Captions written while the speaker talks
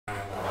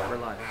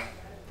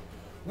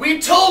We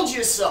told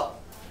you so.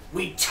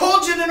 We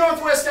told you the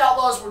North West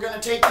Outlaws were going to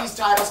take these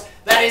titles.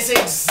 That is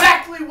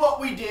exactly what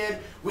we did.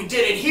 We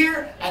did it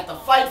here at the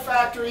Fight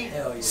Factory,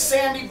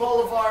 Sandy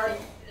Boulevard,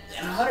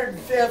 and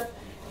 105th.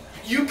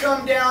 You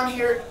come down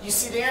here, you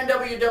see the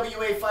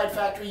NWWA Fight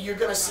Factory, you're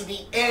going to see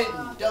the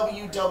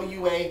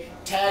NWWA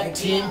Tag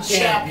Team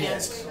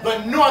Champions,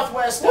 the North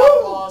West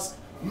Outlaws,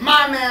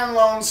 my man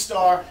Lone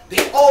Star,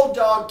 the old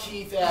dog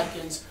Keith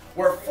Atkins.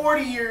 We're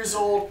 40 years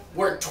old,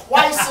 we're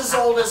twice as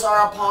old as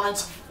our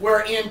opponents,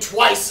 we're in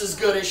twice as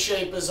good a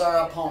shape as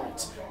our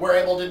opponents. We're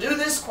able to do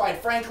this,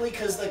 quite frankly,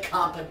 because the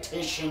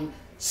competition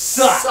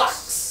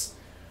sucks.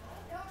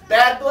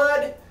 Bad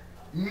Blood,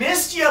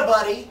 missed you,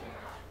 buddy,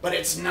 but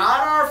it's not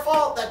our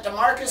fault that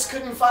DeMarcus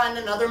couldn't find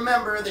another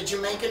member of the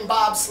Jamaican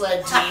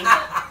bobsled team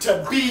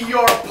to be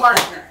your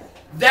partner.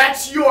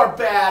 That's your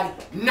bad,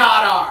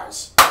 not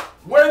ours.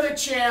 We're the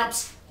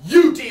champs,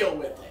 you deal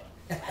with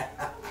it.